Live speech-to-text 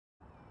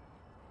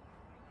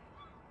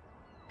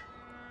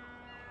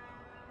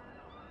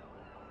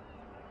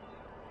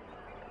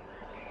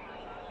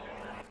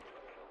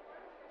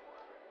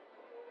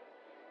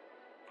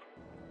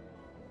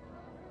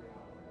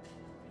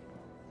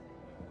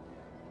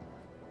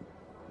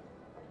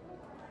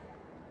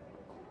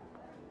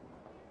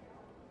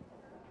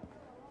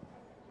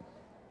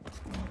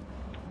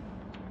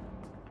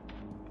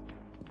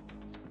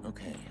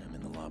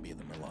lobby of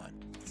the Merlot.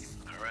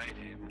 All right,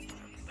 Abe.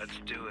 Let's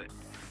do it.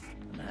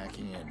 I'm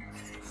hacking in.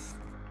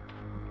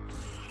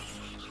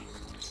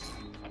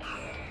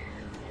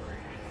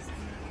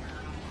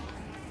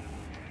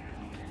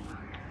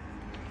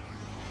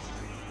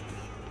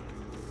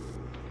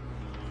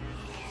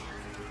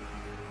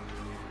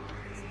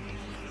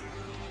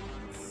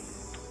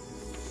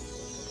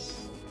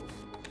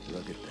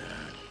 Look at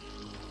that.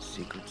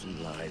 Secrets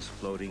and lies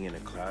floating in a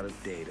cloud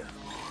of data.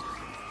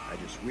 I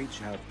just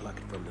reach out, pluck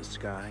it from the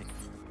sky,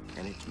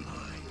 and it's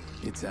mine.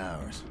 It's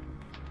ours.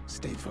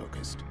 Stay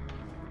focused.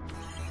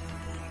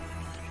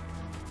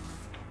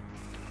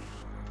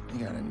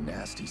 You got a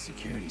nasty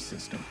security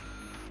system.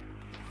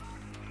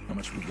 How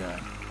much we got?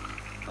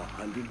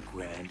 100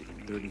 grand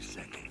in 30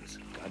 seconds.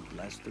 God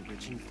bless the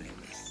rich and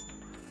famous.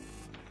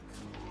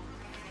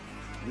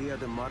 We are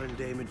the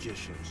modern-day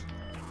magicians,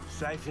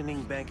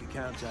 siphoning bank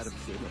accounts out of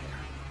thin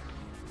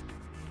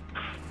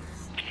air.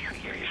 Do you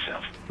hear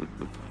yourself? What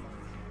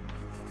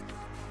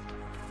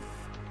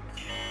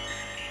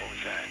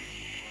was that?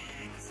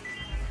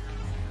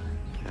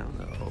 Hell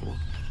no.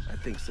 I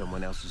think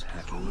someone else is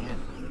hacking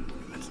in.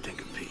 Let's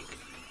take a peek.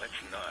 Let's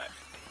not.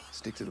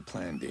 Stick to the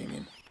plan,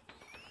 Damien.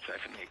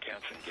 Siphon the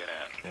accounts and get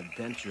out.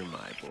 Adventure,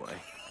 my boy.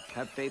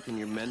 Have faith in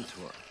your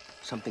mentor.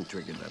 Something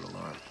triggered that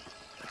alarm.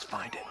 Let's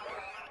find it.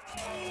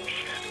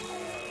 Shit.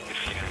 It's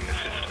scanning the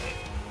system.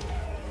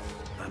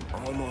 I'm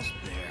almost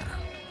there.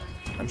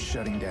 I'm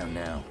shutting down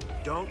now.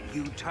 Don't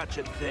you touch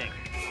a thing.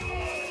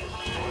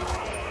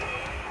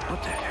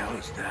 What the hell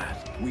is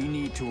that? We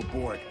need to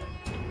abort.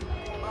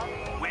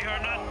 We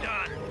are not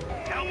done.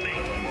 Help me.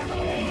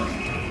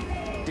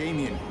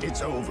 Damien,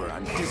 it's over.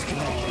 I'm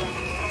disconnected.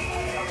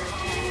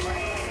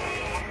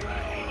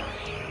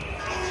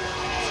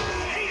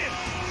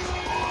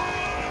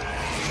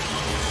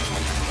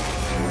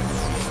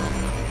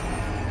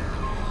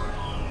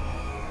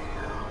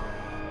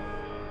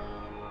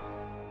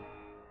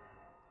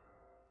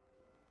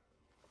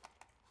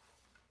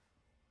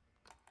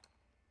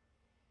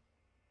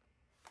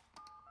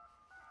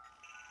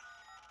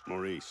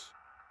 Maurice.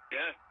 Yeah?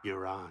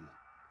 You're on.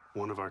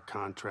 One of our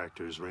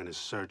contractors ran a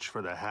search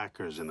for the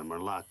hackers in the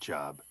Merlot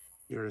job.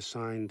 You're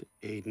assigned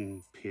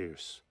Aiden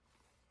Pierce.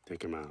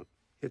 Take him out.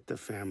 Hit the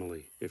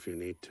family if you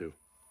need to.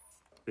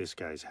 This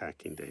guy's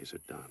hacking days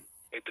are done.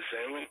 Hit the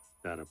family?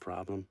 That a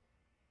problem?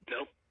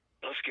 Nope.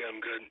 I'll scare him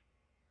good.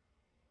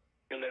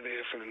 You'll never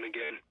hear from him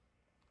again.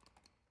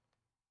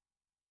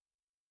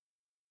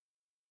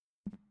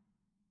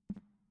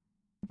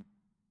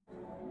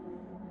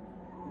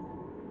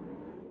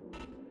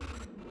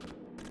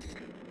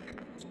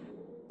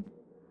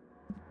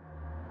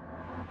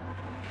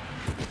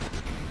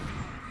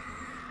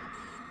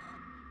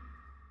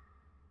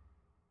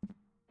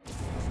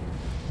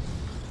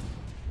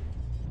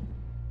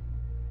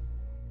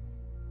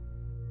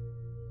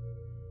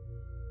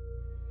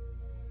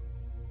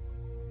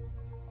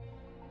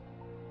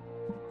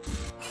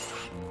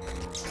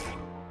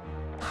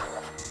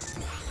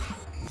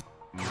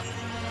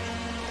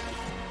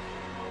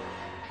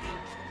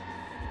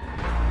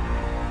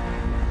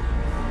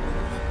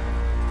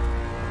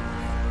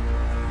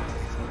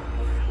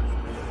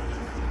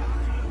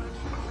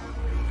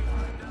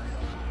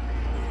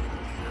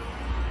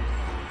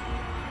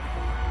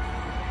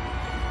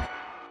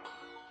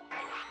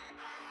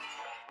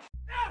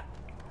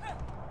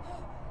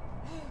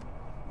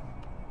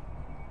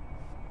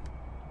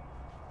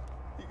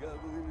 You gotta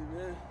believe me,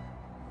 man.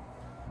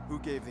 Who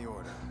gave the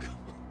order?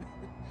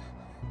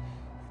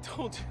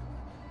 Told you.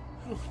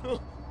 I don't know.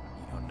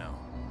 You don't know.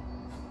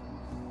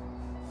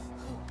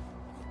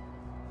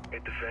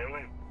 Hit the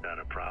family? Not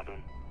a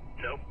problem.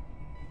 Nope.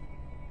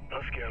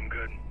 I'll scare him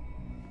good.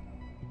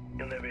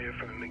 You'll never hear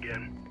from him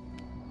again.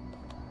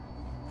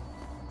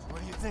 So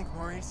what do you think,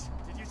 Maurice?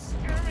 Did you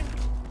scare me?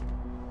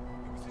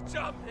 It was a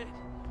job, man.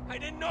 I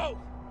didn't know.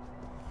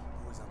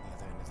 Who was on the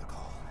other end of the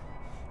call?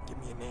 Give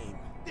me a name.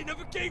 They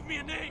never gave me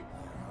a name.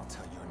 Yeah, I'll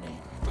tell you a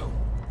name. Oh.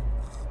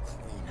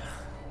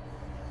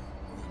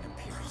 Lena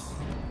Pierce.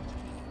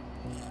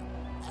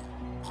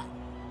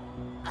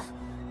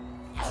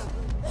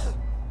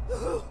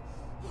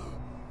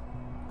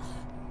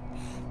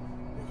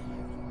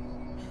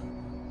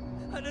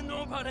 I didn't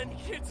know about any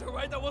kids, all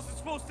right? That wasn't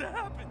supposed to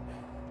happen.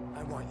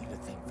 I want you to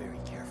think very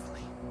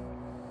carefully.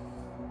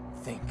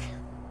 Think.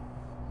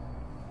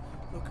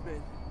 Look,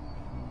 man.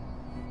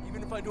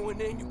 Even if I knew a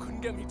name, you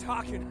couldn't get me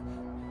talking.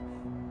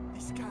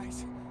 These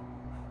guys...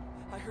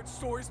 I heard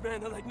stories, man,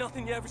 that like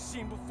nothing you ever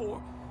seen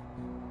before.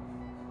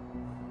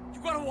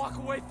 You gotta walk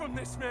away from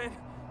this, man.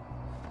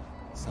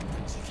 Some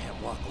things you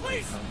can't walk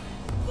away Please! from.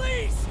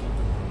 Please!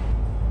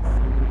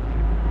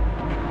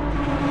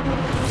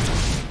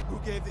 Who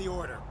gave the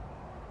order?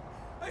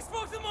 I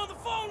spoke to them on the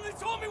phone and they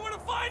told me where to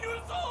find you.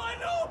 That's all I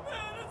know,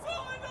 man. That's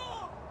all I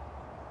know.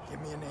 Give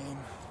me a name.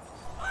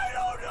 I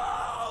don't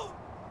know!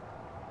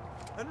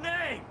 A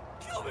name!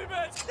 Kill me,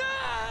 man!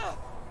 Ah!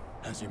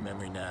 How's your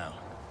memory now?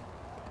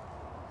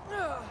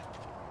 Ah!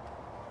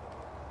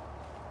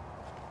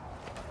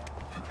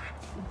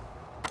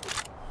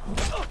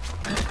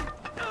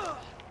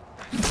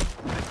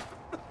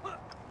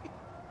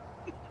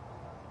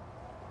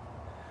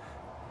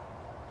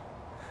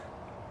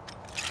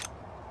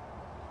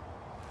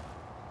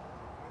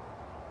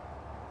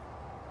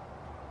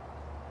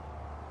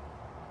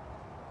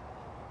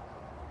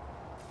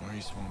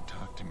 Maurice won't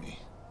talk to me,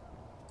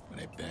 but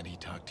I bet he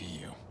talked to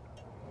you.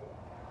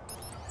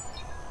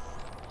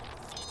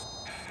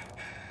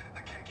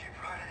 I can't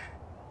keep running.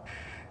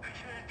 I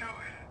can't do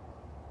it.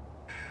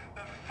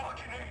 That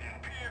fucking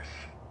Aiden Pierce.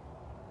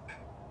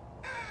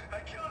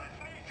 I killed his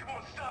niece. He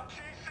won't stop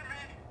chasing me.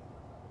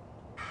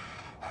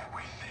 Who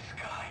is this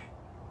guy?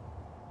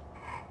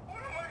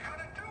 What am I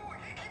gonna do?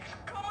 He keeps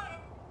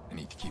coming. I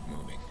need to keep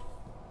moving.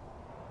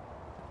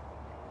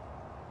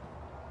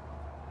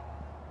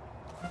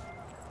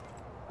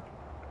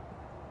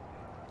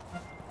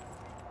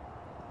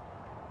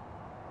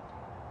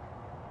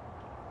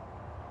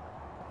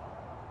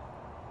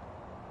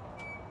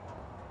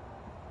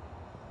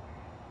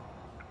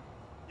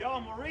 Yo,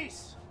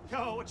 Maurice!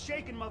 Yo, what's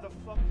shaking,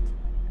 motherfucker?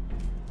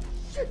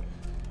 Shit!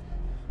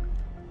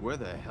 Where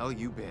the hell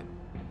you been?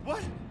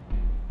 What?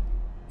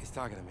 He's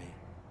talking to me.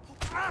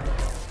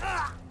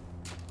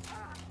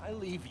 I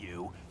leave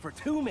you for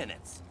 2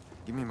 minutes.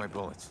 Give me my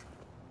bullets.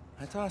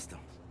 I tossed him.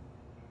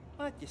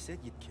 What? You said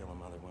you'd kill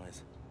him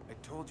otherwise. I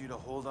told you to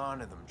hold on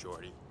to them,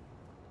 Jordy.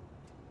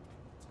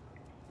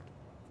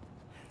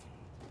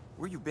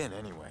 Where you been,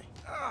 anyway?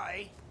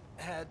 I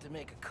had to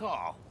make a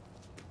call.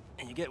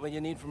 And you get what you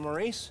need from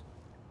Maurice?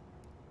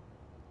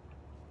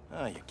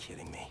 Oh, you're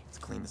kidding me. Let's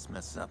clean this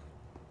mess up.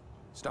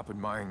 Stop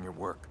admiring your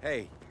work.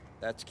 Hey,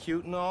 that's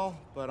cute and all,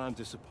 but I'm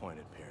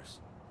disappointed, Pierce.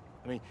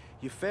 I mean,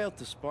 you failed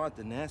to spot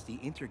the nasty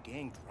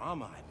inter-gang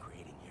drama I'm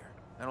creating here.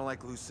 I don't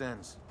like loose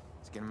ends.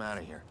 Let's get him out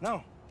of here.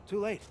 No, too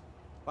late.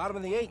 Bottom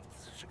of the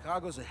 8th.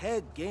 Chicago's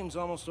ahead. Game's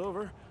almost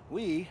over.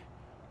 We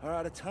are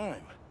out of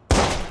time.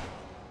 Huh.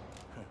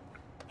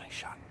 Nice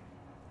shot.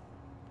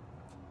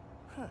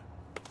 Huh.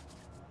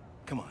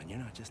 Come on, you're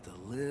not just a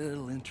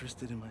little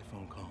interested in my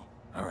phone call.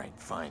 All right,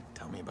 fine.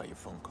 Tell me about your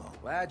phone call.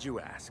 Glad you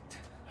asked.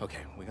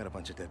 Okay, we got a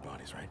bunch of dead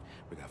bodies, right?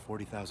 We got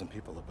 40,000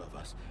 people above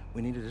us.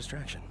 We need a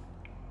distraction.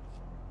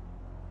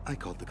 I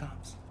called the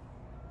cops.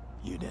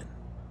 You did.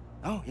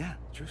 Oh, yeah,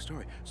 true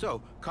story.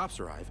 So, cops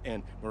arrive,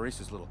 and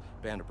Maurice's little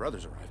band of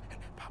brothers arrive, and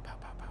pow, pow,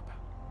 pow, pow, pow.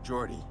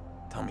 Jordy,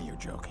 tell me you're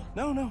joking.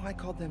 No, I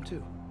called them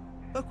too.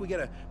 Look, we get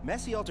a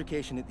messy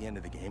altercation at the end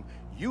of the game.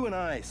 You and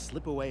I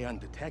slip away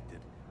undetected.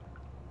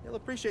 You'll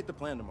appreciate the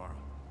plan tomorrow.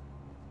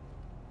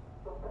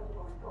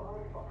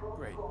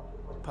 Great.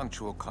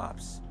 Punctual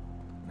cops.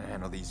 Now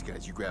handle these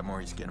guys. You grab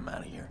Maurice, get him out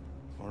of here.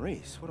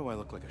 Maurice, what do I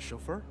look like, a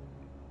chauffeur?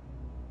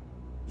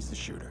 He's the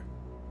shooter.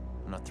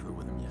 I'm not through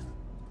with him yet.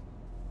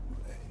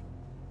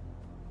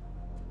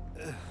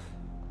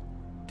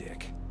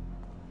 Dick.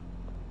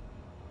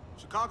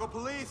 Chicago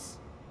police,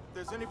 if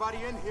there's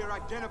anybody in here,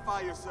 identify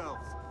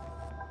yourselves.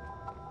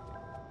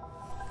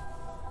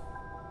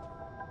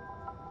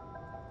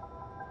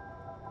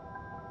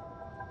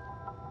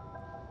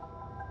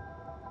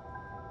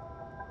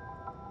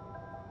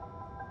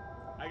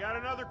 I got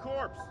another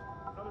corpse.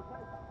 Another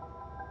corpse.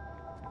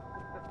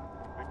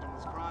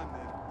 Victimless crime,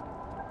 then.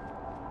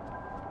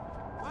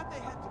 Why'd they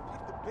have to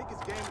pick the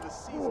biggest game of the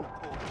season to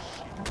pull this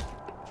shit?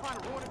 Trying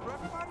to ruin it for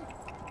everybody?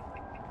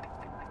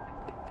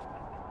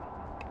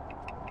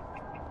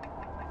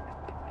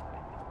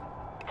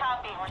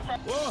 Copy, we're set.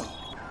 Whoa!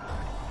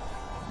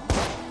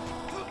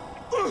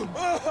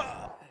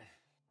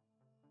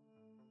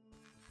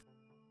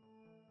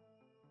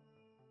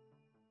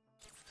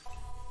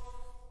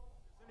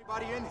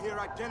 Anybody in here,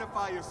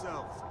 identify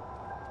yourselves.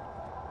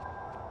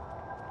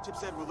 Chip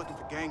said we're looking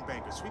for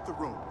gangbangers. Sweep the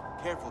room.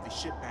 Careful, these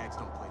shitbags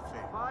don't play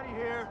fair. Body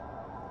here.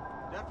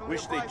 Definitely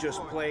Wish they'd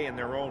just play in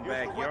their own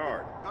Here's the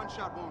backyard. weapon.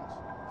 Gunshot wounds.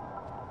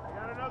 I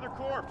got another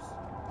corpse.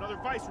 Another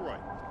viceroy.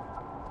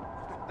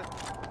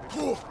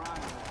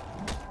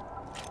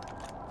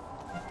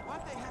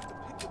 Why'd they have to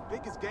pick the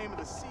biggest game of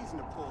the season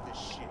to pull this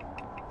shit?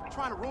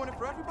 Trying to ruin it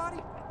for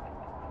everybody?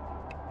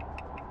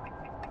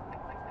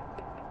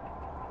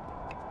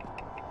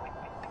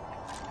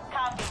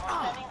 Copy,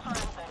 we're sending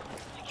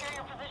forensics. Secure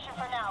your position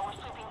for now. We're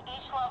sweeping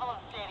each level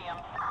of the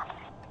stadium.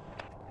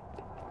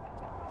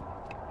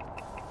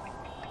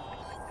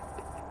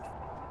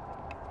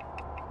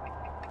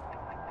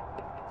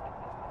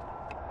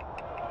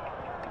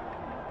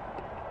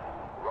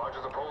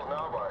 Rogers opposed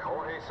now by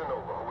Jorge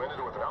Sonova, who ended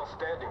with an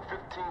outstanding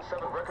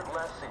 15-7 record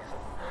last season.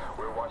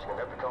 We're watching an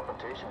epic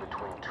confrontation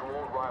between two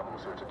old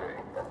rivals here today,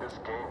 and this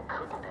game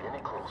couldn't be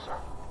any closer.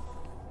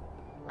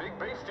 Big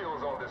base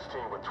steals on this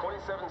team with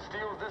 27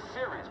 steals this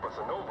series, but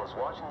Sonova's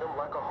watching them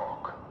like a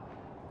hawk.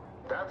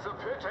 That's a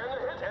pitch and a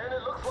hit, and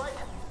it looks like...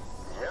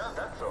 yeah,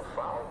 that's a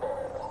foul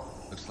ball.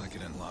 Looks like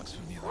it unlocks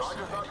from the other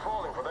Rogers side. not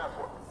falling for that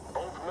one.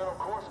 Both men, of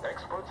course,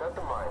 experts at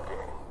the mind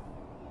game.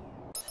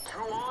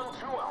 2 on,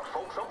 2 out,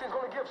 folks. Something's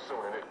gonna give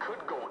soon, and it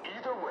could go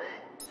either way.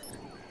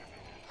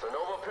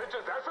 Sonova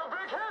pitches, that's a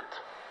big hit!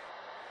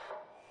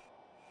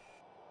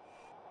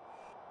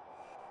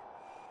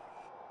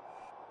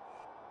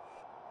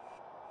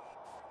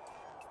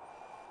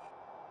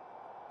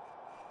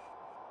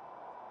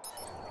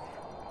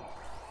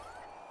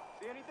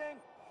 See anything?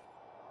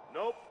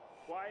 Nope.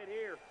 Quiet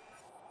here.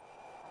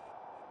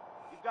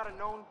 We've got a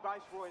known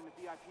viceroy in the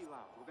VIP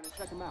lounge. We're gonna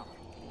check him out.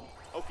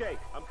 Okay,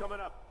 I'm coming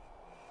up.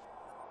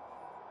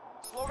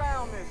 Slow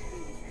down there,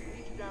 Stevie. We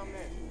need you down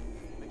there.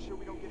 Make sure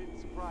we don't get any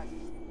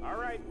surprises. All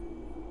right.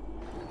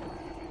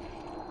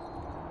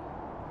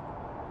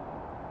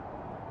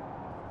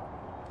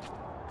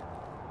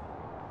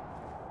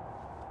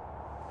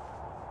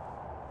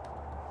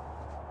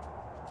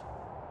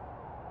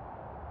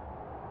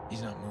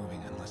 He's not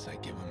moving unless I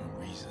give him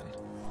a reason.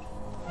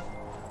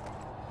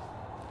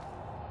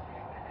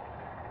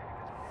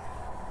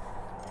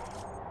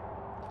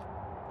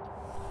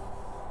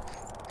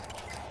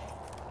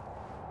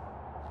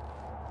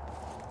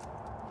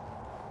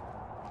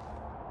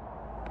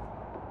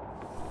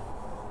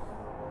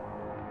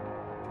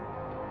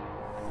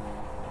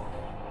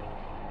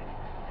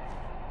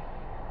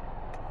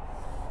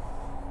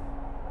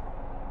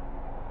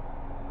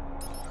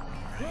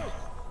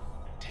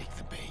 Take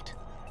the bait.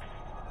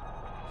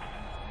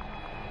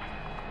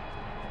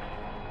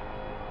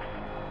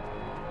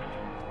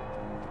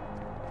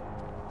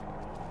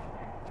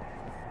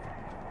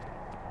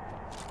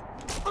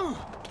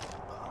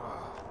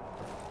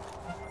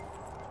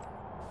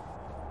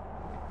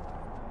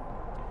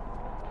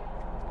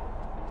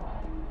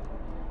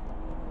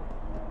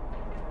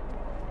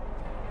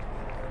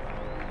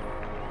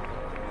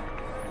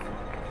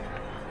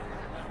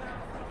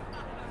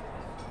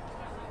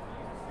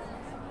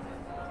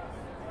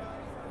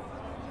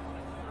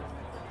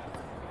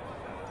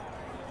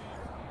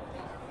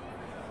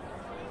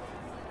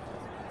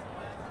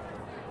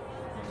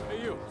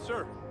 Hey, you,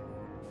 sir.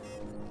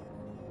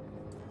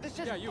 This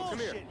is Yeah, you, bullshit, come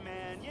here.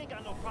 man. You ain't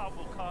got no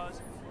problem,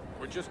 cuz.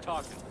 We're just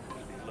talking.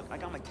 Look, I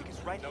got my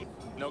tickets right here.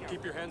 No,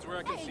 keep your hands where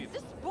I can see Hey, them.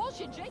 this is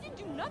bullshit. Jay didn't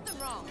do nothing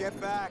wrong. Get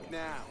back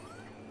now.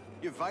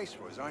 You're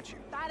viceroys, aren't you?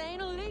 That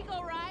ain't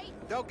illegal, right?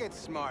 Don't get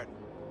smart.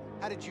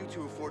 How did you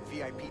two afford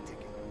VIP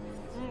ticket?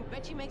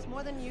 Bet you makes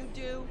more than you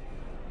do.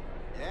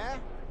 Yeah?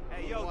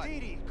 Hey, yo, What? Dee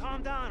Dee,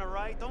 calm down, all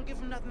right? Don't give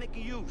him nothing they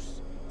can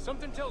use.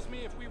 Something tells me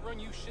if we run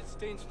you shit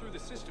stains through the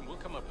system, we'll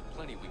come up with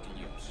plenty we can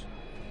use.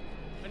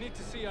 I need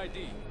to see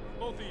ID.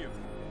 Both of you.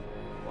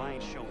 Well, I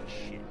ain't showing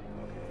shit.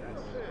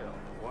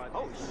 What?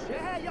 Oh, shit.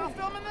 Hey, y'all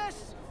filming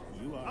this?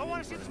 I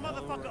want to see this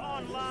motherfucker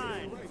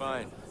online.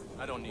 Fine.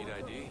 I don't need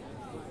ID.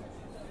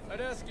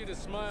 I'd ask you to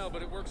smile,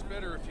 but it works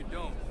better if you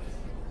don't.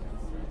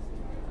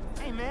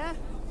 Hey, man.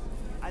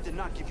 I did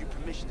not give you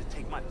permission to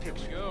take my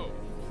picture. Go.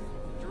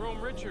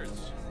 Jerome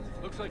Richards.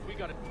 Looks like we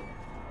got it.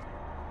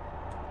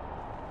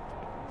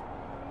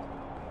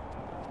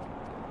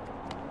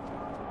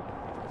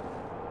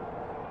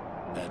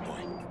 Bad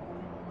boy.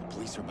 The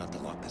police are about to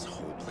lock this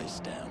whole place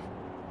down.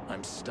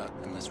 I'm stuck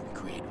unless we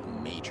create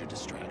a major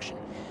distraction.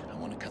 I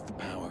want to cut the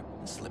power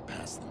and slip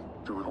past them.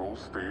 To the whole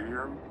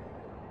stadium?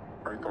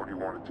 I thought you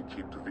wanted to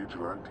keep the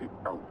vigilante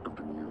out of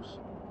the news.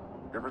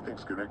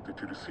 Everything's connected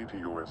to the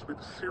CTOS with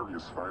a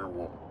serious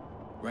firewall.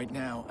 Right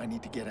now, I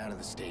need to get out of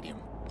the stadium.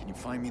 Can you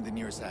find me the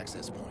nearest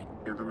access point?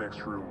 In the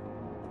next room.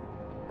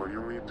 But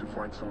you'll need to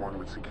find someone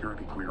with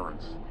security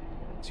clearance.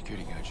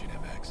 Security guard should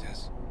have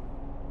access.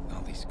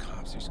 All these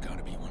cops, there's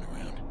gotta be one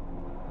around.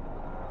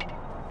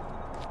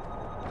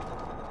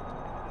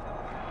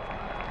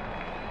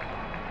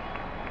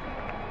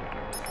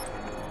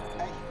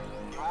 Hey,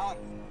 you Alan?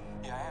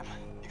 Yeah, I am.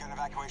 You got an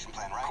evacuation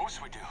plan, right? Of course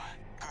we do.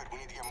 Good, we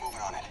need to get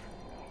moving on it.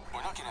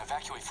 We're not gonna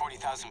evacuate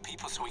 40,000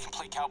 people so we can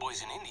play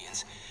cowboys and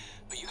Indians.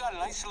 But you got an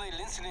isolated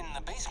incident in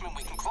the basement,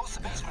 we can close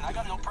the basement. I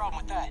got no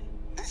problem with that.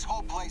 This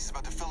whole place is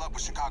about to fill up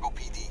with Chicago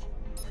PD.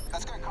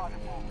 That's gonna cause a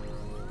problem.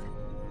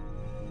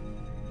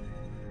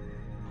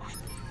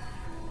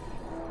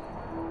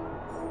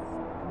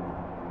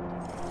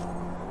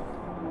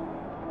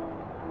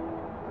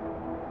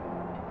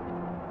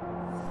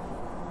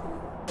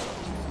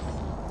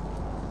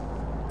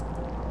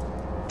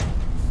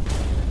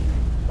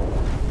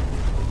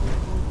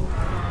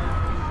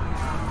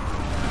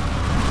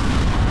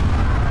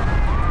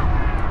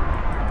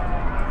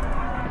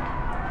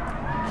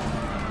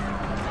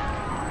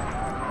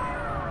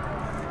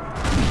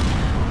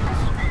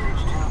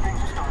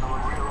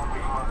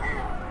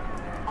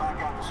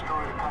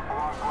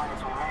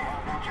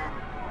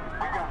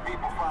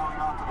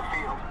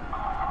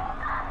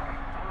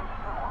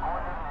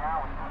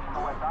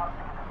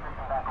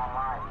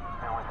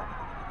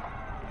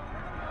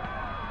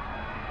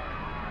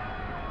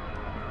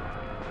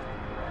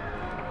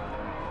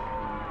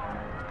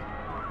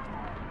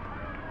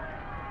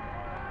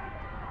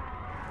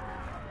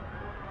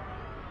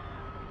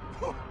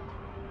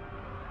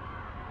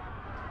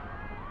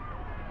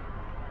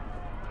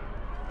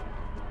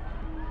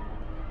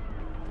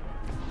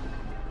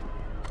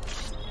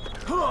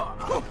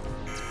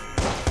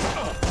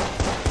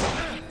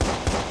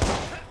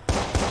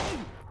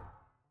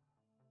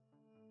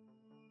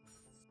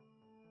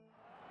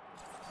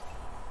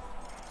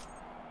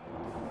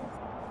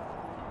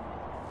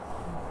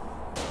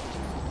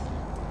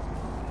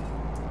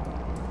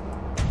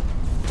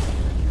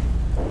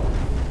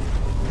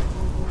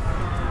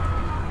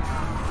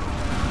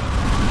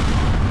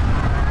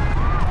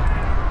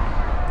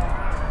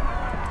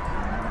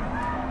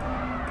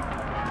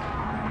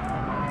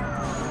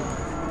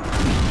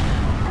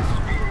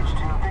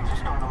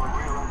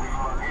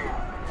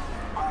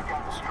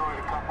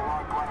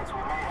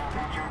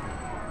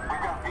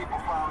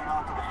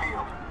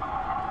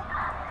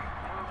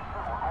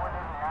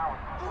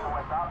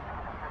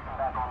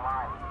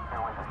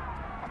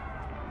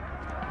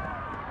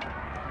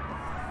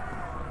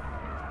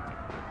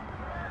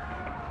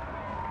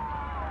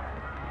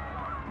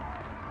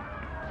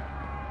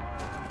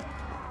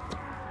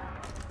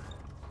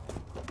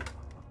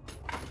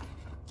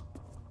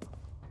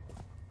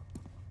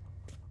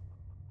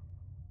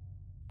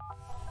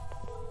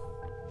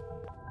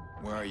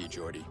 are you,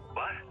 Jordy?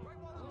 What?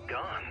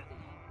 Gone?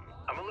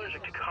 I'm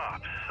allergic to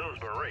cops, so is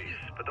Maurice,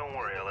 but don't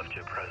worry, I left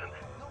you a present.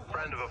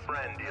 Friend of a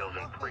friend deals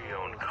in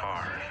pre-owned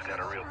cars. Got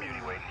a real beauty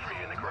waiting for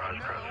you in the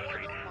garage across the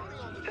street.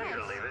 Tell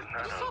you to leave it,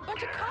 I I saw a don't bunch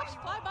care. of cops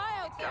fly by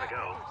out there. Gotta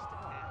go.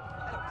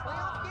 At a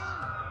playoff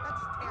game?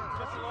 That's terrible.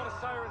 Just a lot of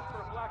sirens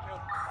for a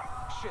blackout.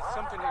 Shit,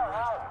 something ain't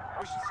right.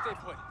 We should stay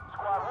put.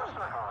 Squad, we're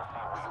starting to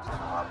receive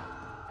messages.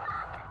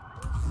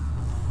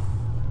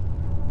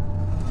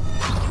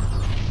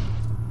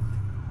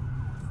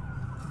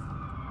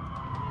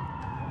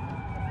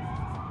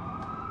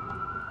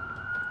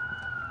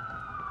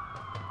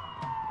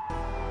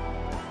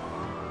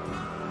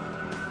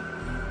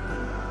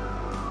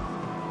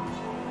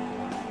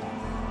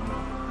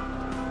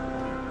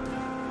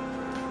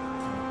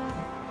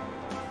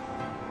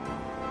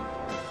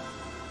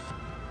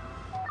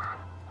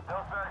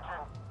 Still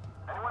searching.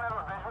 Anyone have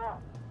a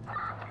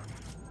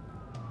visual?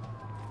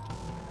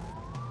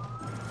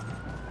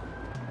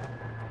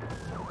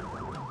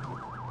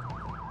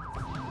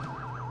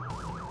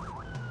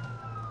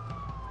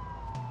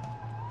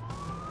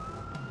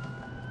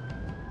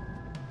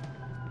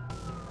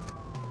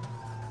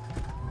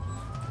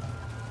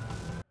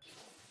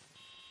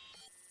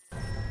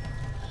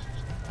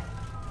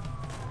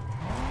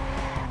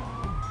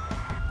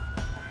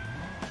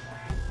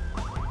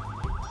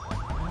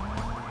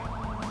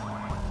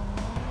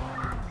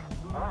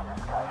 Where's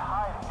this guy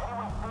hiding?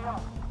 Anyone see him?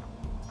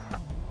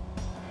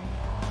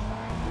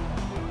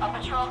 A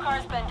patrol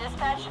car's been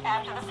dispatched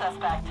after the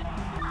suspect.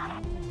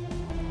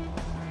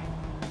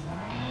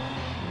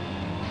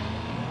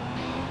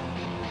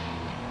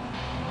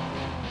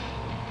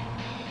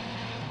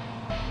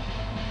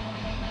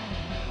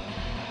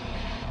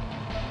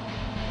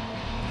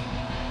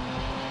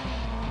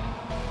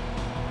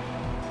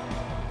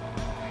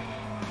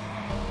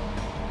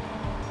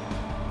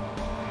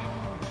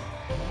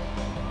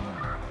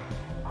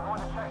 We're going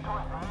to check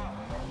towards the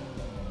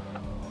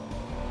east.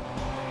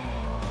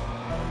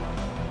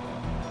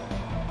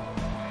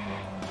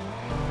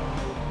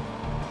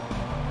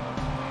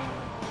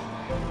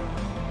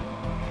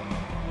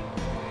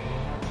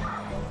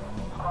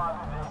 Squad,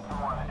 this is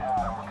 821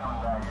 Adam. We're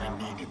coming back I in.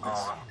 needed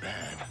this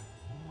bad.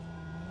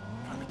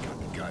 Finally got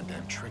the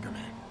goddamn trigger,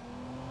 man.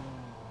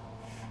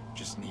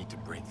 Just need to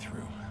break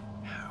through.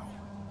 How?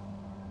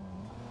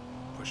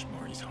 Push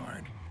Maurice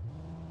hard.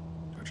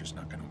 Torture's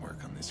not gonna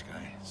work on this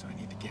guy, so I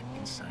need to get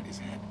inside his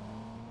head.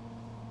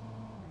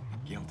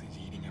 The guilt is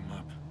eating him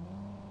up.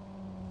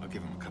 I'll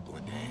give him a couple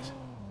of days.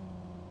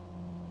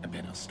 I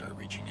bet I'll start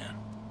reaching out.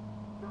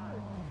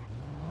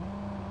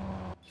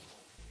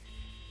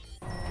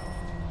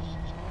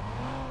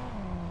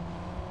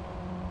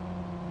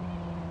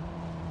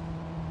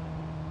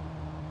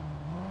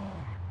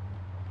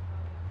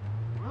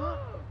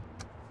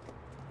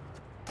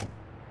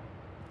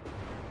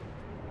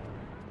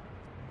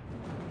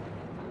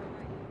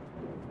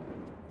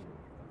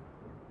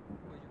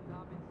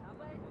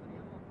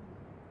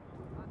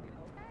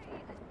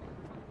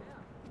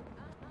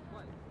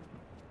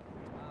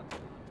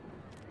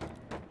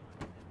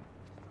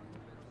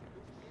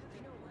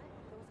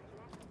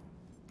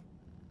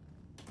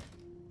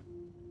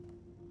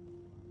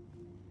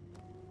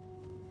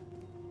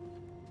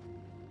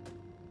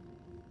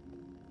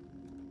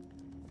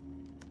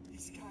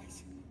 These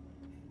guys.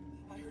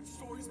 I heard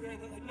stories, man,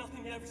 that like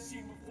nothing you ever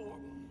seen before.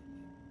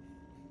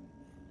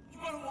 You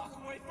gotta walk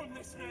away from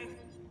this, man.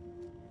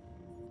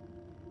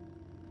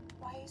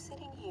 Why are you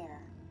sitting here?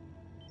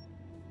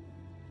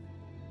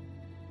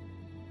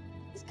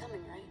 He's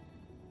coming, right?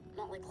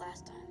 Not like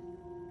last time.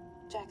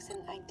 Jackson,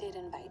 I did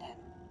invite him.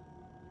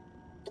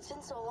 It's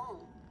been so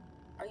long.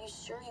 Are you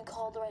sure you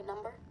called the right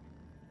number?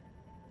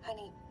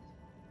 Honey,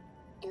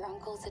 your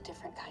uncle's a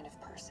different kind of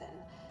person.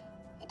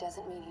 It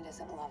doesn't mean he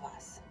doesn't love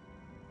us.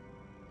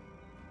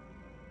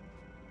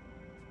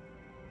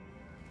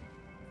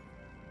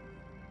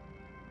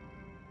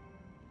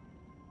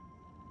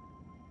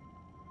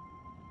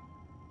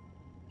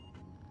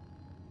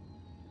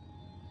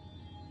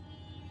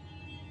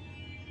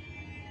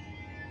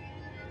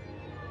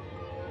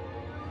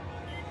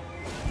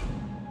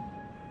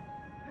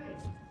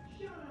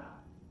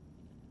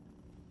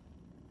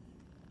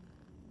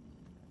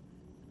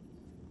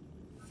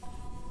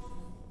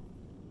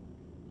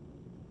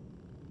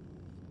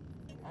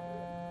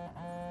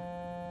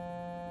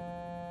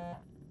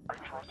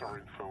 Our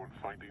info in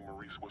finding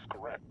Maurice was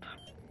correct.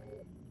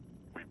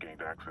 We've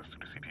gained access to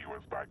the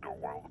CTOS backdoor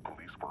while the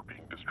police were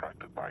being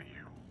distracted by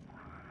you.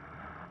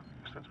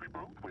 Since we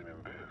both win in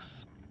this,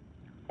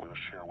 we'll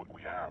share what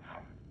we have.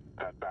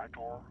 That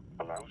backdoor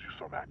allows you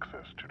some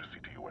access to the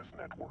CTOS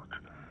network.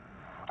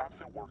 I'm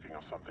still working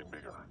on something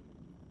bigger.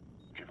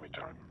 Give me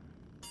time.